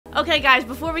Okay guys,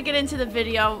 before we get into the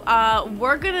video,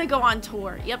 we're gonna go on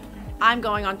tour. Yep, I'm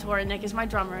going on tour and Nick is my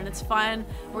drummer and it's fun.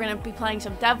 We're gonna be playing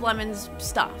some Dev Lemon's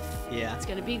stuff. Yeah. It's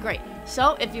gonna be great.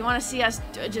 So if you wanna see us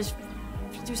just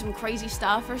do some crazy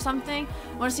stuff or something,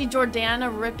 wanna see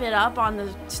Jordana rip it up on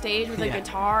the stage with a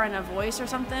guitar and a voice or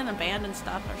something, a band and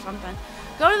stuff or something,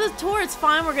 go to the tour, it's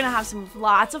fun. We're gonna have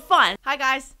lots of fun. Hi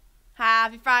guys,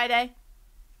 happy Friday.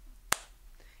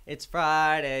 It's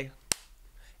Friday.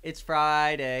 It's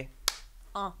Friday.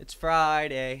 It's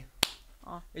Friday.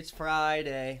 It's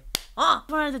Friday. I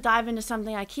wanted to dive into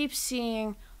something I keep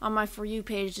seeing on my For You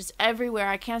page just everywhere.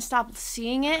 I can't stop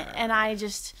seeing it, and I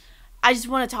just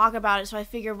want to talk about it. So I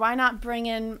figured, why not bring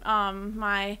in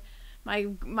my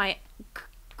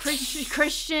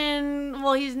Christian,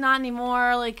 well, he's not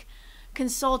anymore, like,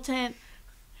 consultant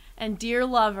and dear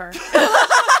lover.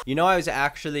 You know, I was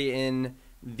actually in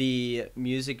the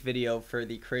music video for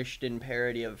the Christian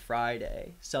parody of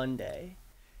Sunday.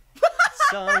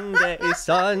 Sunday,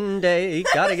 Sunday,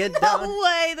 gotta get down. No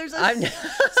way, there's a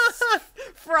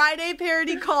Friday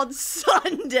parody called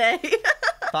Sunday.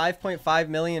 5.5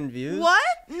 million views. What?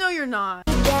 No, you're not.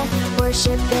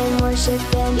 Worshiping,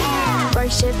 worshiping, yeah.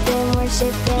 Worshiping,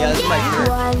 worshiping. Yeah, that's my church.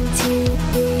 1, 2,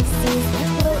 3,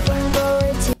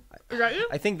 4. Is that you?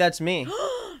 I think that's me.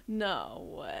 No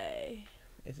way.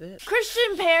 Is it?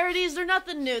 Christian parodies, they're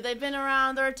nothing new. They've been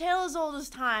around. They're a tale as old as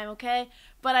time, okay?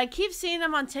 But I keep seeing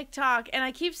them on TikTok, and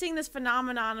I keep seeing this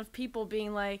phenomenon of people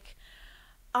being like,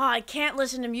 oh, I can't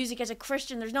listen to music as a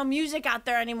Christian. There's no music out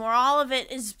there anymore. All of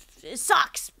it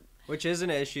sucks. Which is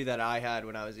an issue that I had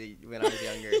when I was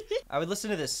younger. I would listen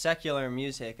to this secular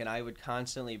music, and I would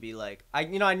constantly be like, I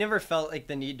never felt like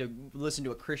the need to listen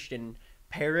to a Christian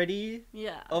parody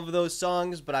of those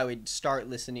songs, but I would start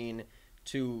listening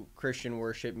to Christian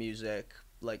worship music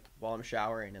like while I'm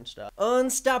showering and stuff.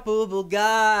 Unstoppable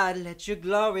God, let your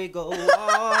glory go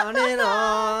on and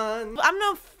on. I'm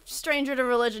no stranger to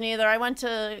religion either. I went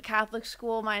to Catholic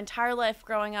school my entire life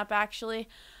growing up, actually,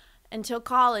 until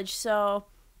college, so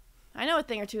I know a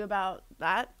thing or two about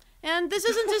that. And this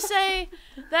isn't to say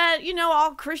that, you know,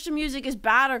 all Christian music is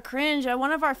bad or cringe.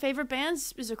 One of our favorite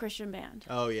bands is a Christian band.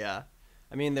 Oh yeah,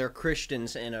 I mean, they're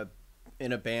Christians in a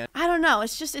band. I don't know,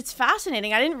 it's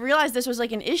fascinating. I didn't realize this was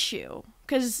like an issue,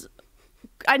 because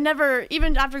I never,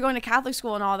 even after going to Catholic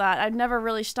school and all that, I'd never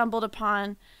really stumbled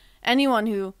upon anyone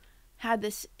who had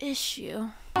this issue.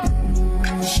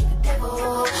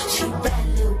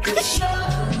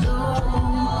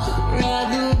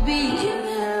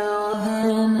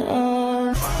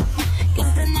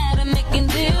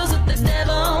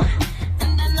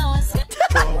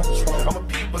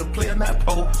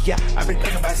 Yeah, I've been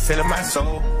thinking about selling my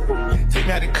soul. Take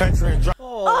me out of the country and drop.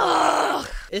 Oh.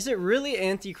 Is it really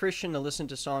anti-Christian to listen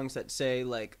to songs that say,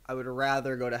 like, I would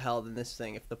rather go to hell than this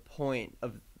thing, if the point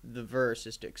of the verse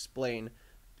is to explain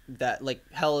that, like,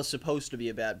 hell is supposed to be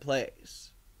a bad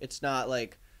place? It's not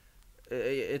like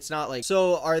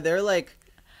so are there, like,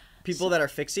 people that are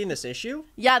fixing this issue?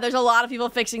 Yeah, there's a lot of people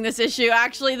fixing this issue.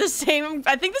 Actually, I think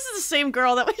this is the same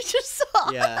girl that we just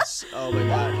saw. Yes. Oh my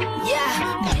god.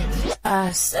 Yeah.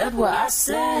 I said what I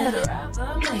said.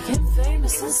 Rather make him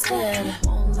famous instead.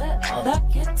 Won't let all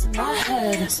that get to my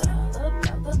head. It's all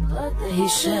about the blood that he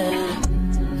shed.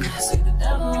 See the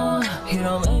devil, he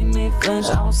don't make me flinch,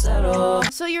 I won't settle.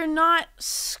 So you're not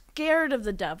scared of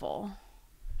the devil?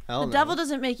 Hell no. The devil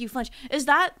doesn't make you flinch. Is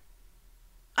that...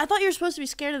 I thought you were supposed to be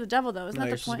scared of the devil, though. Isn't that the point?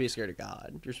 You're supposed to be scared of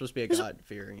God. You're supposed to be a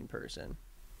God-fearing person.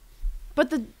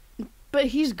 But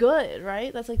he's good,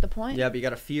 right? That's like the point. Yeah, but you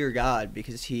gotta fear God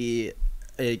because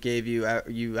it gave you.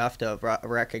 You have to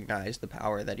recognize the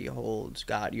power that He holds.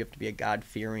 God, you have to be a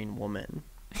God-fearing woman.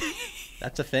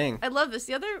 That's a thing. I love this.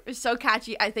 The other is so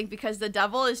catchy, I think, because the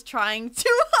devil is trying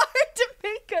too hard to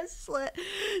make us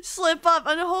slip up.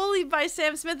 Unholy by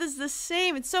Sam Smith is the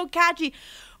same. It's so catchy.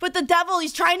 But the devil,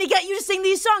 he's trying to get you to sing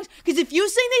these songs, because if you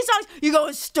sing these songs, you're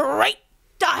going straight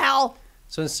to hell.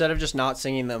 So instead of just not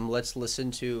singing them, let's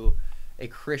listen to a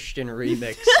Christian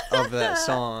remix of that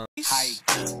song.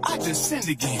 I just sinned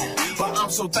again, but I'm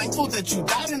so thankful that you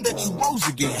died and that you rose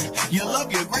again. Your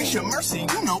love, your grace, your mercy,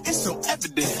 you know it's so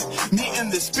evident. Me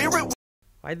and the Spirit.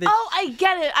 Oh, I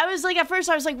get it. I was like, at first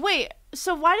I was like, wait,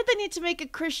 so why did they need to make a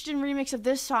Christian remix of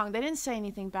this song? They didn't say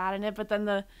anything bad in it, but then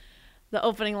the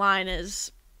opening line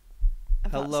is...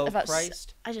 Hello,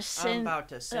 Christ. I just sinned.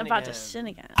 I'm about to sin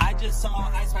again. I just saw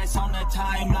Ice Spice on the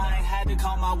timeline. Had to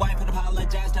call my wife and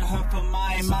apologize to her for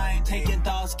my mind. Taking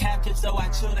thoughts captive, so I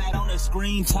chilled out on the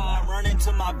screen time. Running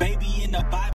to my baby in the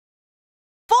Bible.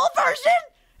 Full version?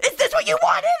 Is this what you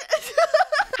wanted?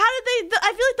 How did they?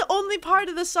 I feel like the only only part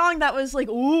of the song that was like,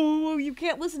 "Ooh, you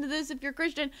can't listen to this if you're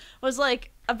Christian," was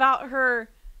like about her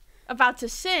about to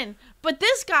sin. But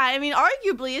this guy, I mean,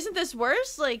 arguably, isn't this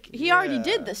worse? Like, he already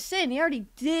did the sin. He already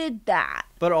did that.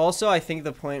 But also, I think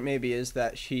the point maybe is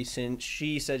that she said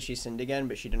she sinned again,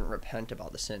 but she didn't repent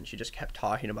about the sin. She just kept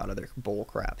talking about other bull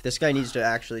crap. This guy needs to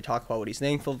actually talk about what he's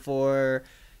thankful for.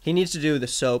 He needs to do the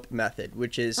SOAP method,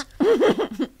 which is...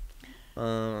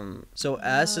 So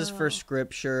S is for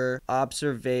scripture,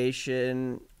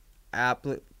 observation,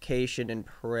 application, and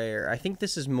prayer. I think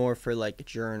this is more for like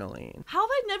journaling. How have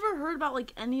I never heard about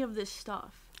like any of this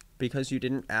stuff? Because you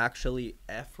didn't actually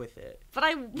F with it.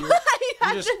 But you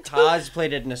just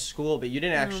cosplayed it in a school, but you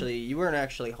didn't actually, you weren't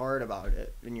actually hard about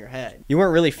it in your head. You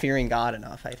weren't really fearing God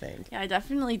enough, I think. Yeah, I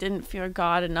definitely didn't fear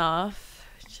God enough.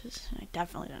 I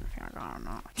definitely didn't fear God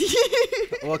enough.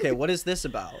 Well, okay, what is this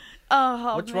about?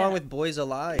 What's wrong with Boys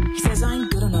Alive? He says I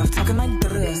ain't good enough, talking like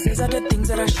duh. Says I did things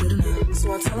that I shouldn't have.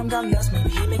 So I tell him God loves me,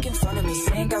 but he making fun of me,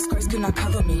 saying God's grace could not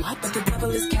cover me. But the devil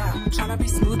is cow, trying to be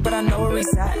smooth, but I know where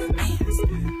he's at.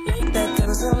 That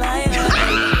devil's a liar.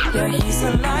 Yeah, he's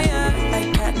a liar.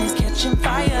 Like Katniss catching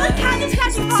fire. Like Katniss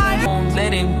catching fire. Won't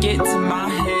let him get to my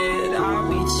head. I'll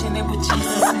be chilling with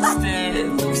Jesus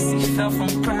instead. Lucy fell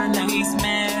from pride, now he's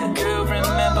mad. Girl,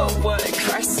 remember what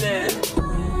Christ said.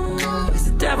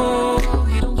 He's the devil.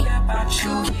 He don't care about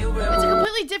you. It's a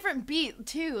completely different beat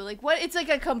too. Like what? It's like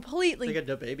a completely. It's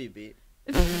like a DaBaby beat.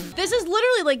 This is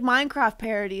literally like Minecraft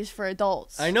parodies for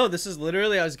adults. I know. This is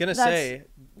literally. I was gonna say.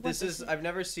 This is. I've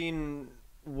never seen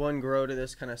one grow to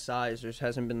this kind of size. There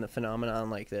hasn't been the phenomenon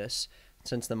like this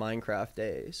since the Minecraft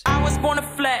days. I was born to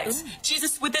flex,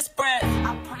 Jesus with his breath.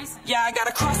 Yeah, I got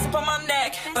a cross up on my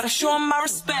neck, but I show him my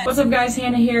respect. What's up guys,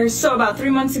 Hannah here. So about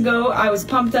 3 months ago, I was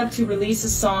pumped up to release a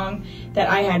song that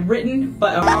I had written,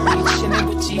 but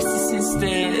with Jesus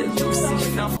instead.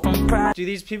 Do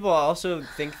these people also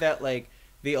think that like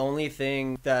the only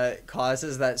thing that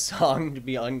causes that song to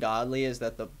be ungodly is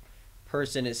that the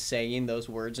person is saying those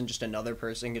words and just another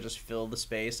person can just fill the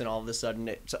space and all of a sudden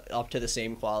it's up to the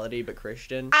same quality but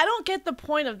Christian? I don't get the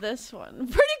point of this one.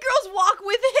 Pretty girls walk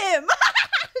with him.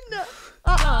 No.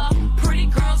 Pretty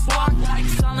girls walk like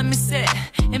Solomon said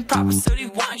in Proverbs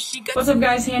 31. She got. What's up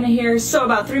guys, Hannah here. So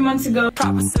about 3 months ago,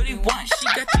 Proverbs 31. She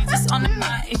got Jesus on the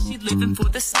mind and she living for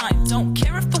the sign. Don't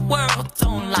care if the world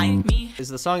don't like me. Is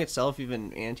the song itself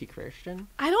even anti-Christian?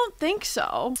 I don't think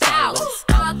so.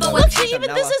 Look,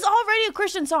 this is already a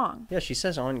Christian song. Yeah, she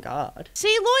says on God.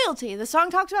 See, loyalty. The song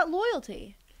talks about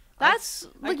loyalty. That's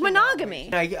like monogamy.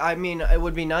 I mean, it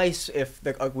would be nice if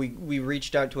we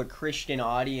reached out to a Christian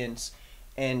audience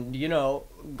and, you know,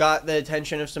 got the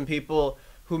attention of some people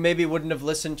who maybe wouldn't have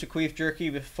listened to Queef Jerky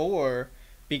before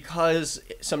because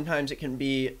sometimes it can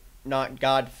be not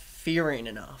God-fearing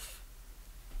enough.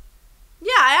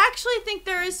 Yeah, I actually think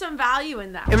there is some value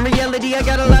in that. In reality, I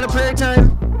got a lot of prayer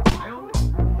time.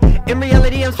 In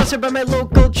reality, I'm sponsored by my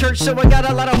local church, so I got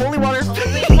a lot of holy water. And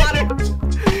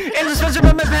I'm sponsored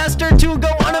by my pastor to go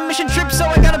on a mission trip, so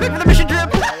I gotta pay for the mission trip.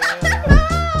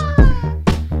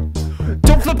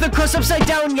 Don't flip the cross upside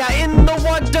down, yeah. In the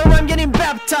water, I'm getting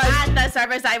baptized. At the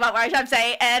service, I won't worship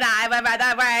Satan. I will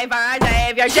rather pray for our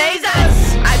Savior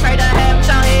Jesus. I pray to him,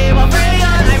 so he will free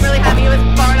us. I'm really happy he was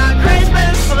born on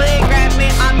Christmas. Please grant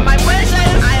me on my wishes.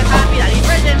 I am happy that he's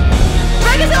risen.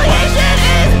 Reconciliation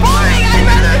is boring. I'd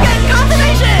rather get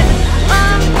confirmation.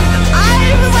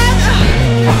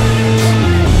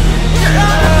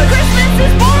 Christmas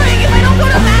is boring if I don't go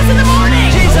to mass in the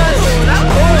morning. Jesus.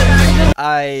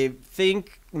 I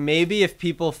think maybe if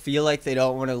people feel like they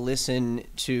don't want to listen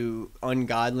to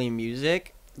ungodly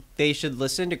music, they should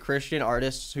listen to Christian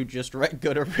artists who just write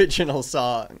good original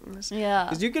songs. Yeah.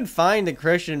 Because you can find the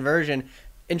Christian version,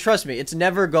 and trust me, it's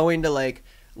never going to like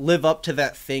live up to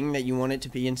that thing that you want it to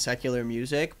be in secular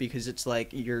music, because it's like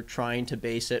you're trying to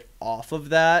base it off of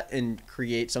that and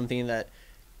create something that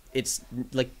it's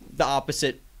like the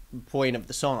opposite point of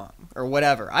the song or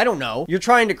whatever. I don't know. You're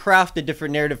trying to craft a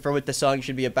different narrative for what the song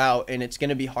should be about, and it's going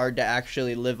to be hard to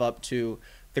actually live up to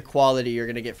the quality you're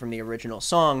going to get from the original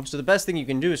song. So the best thing you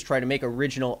can do is try to make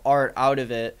original art out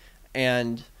of it,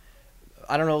 and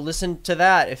I don't know, listen to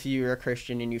that if you're a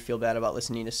Christian and you feel bad about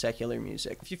listening to secular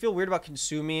music. If you feel weird about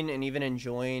consuming and even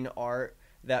enjoying art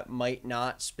that might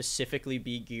not specifically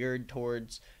be geared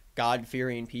towards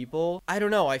God-fearing people, I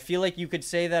don't know, I feel like you could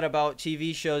say that about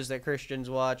TV shows that Christians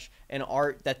watch and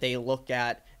art that they look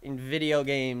at, in video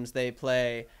games they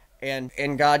play, and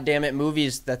goddammit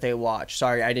movies that they watch.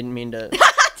 Sorry, I didn't mean to...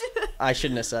 I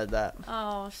shouldn't have said that.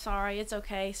 Oh, sorry. It's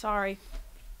okay. Sorry.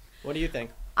 What do you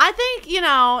think? I think, you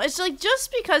know, it's like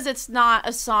just because it's not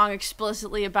a song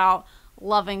explicitly about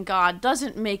loving God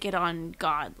doesn't make it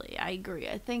ungodly. I agree.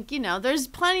 I think, you know, there's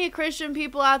plenty of Christian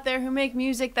people out there who make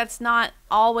music that's not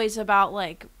always about,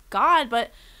 like, God,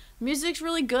 but music's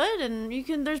really good, and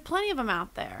there's plenty of them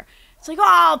out there. It's like,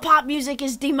 oh, pop music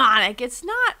is demonic. It's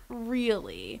not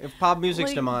really. If pop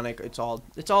music's demonic, it's all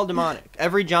demonic.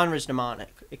 Every genre is demonic,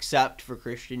 except for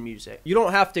Christian music. You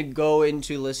don't have to go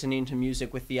into listening to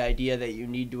music with the idea that you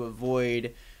need to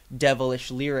avoid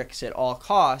devilish lyrics at all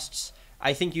costs.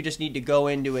 I think you just need to go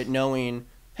into it knowing,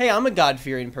 hey, I'm a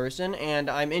God-fearing person,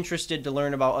 and I'm interested to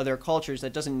learn about other cultures.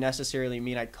 That doesn't necessarily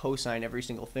mean I co-sign every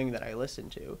single thing that I listen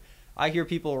to. I hear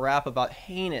people rap about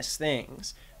heinous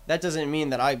things. That doesn't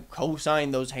mean that I co-sign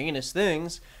those heinous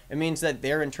things. It means that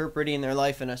they're interpreting their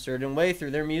life in a certain way through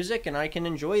their music, and I can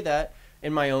enjoy that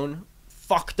in my own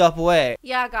fucked up way.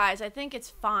 Yeah, guys, I think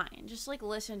it's fine. Just, like,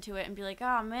 listen to it and be like,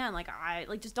 oh, man,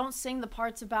 just don't sing the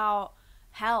parts about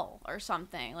hell or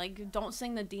something. Like, don't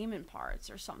sing the demon parts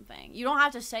or something. You don't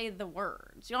have to say the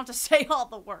words. You don't have to say all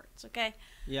the words, okay?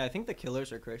 Yeah, I think the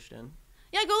Killers are Christian.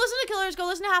 Yeah, go listen to Killers, go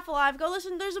listen to Half Alive, go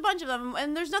listen, there's a bunch of them,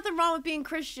 and there's nothing wrong with being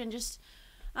Christian, just,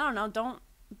 I don't know, don't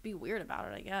be weird about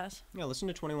it, I guess. Yeah, listen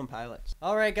to 21 Pilots.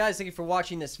 Alright guys, thank you for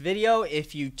watching this video.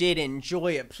 If you did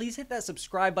enjoy it, please hit that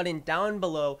subscribe button down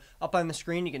below. Up on the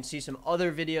screen, you can see some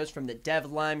other videos from the Dev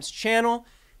Limes channel.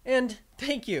 And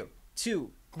thank you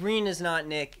to Green is not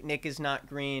Nick, Nick is not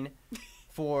green,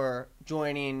 for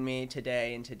joining me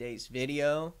today in today's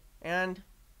video. And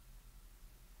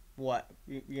what?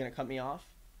 You're gonna cut me off?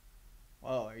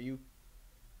 Oh, are you?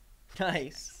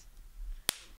 Nice.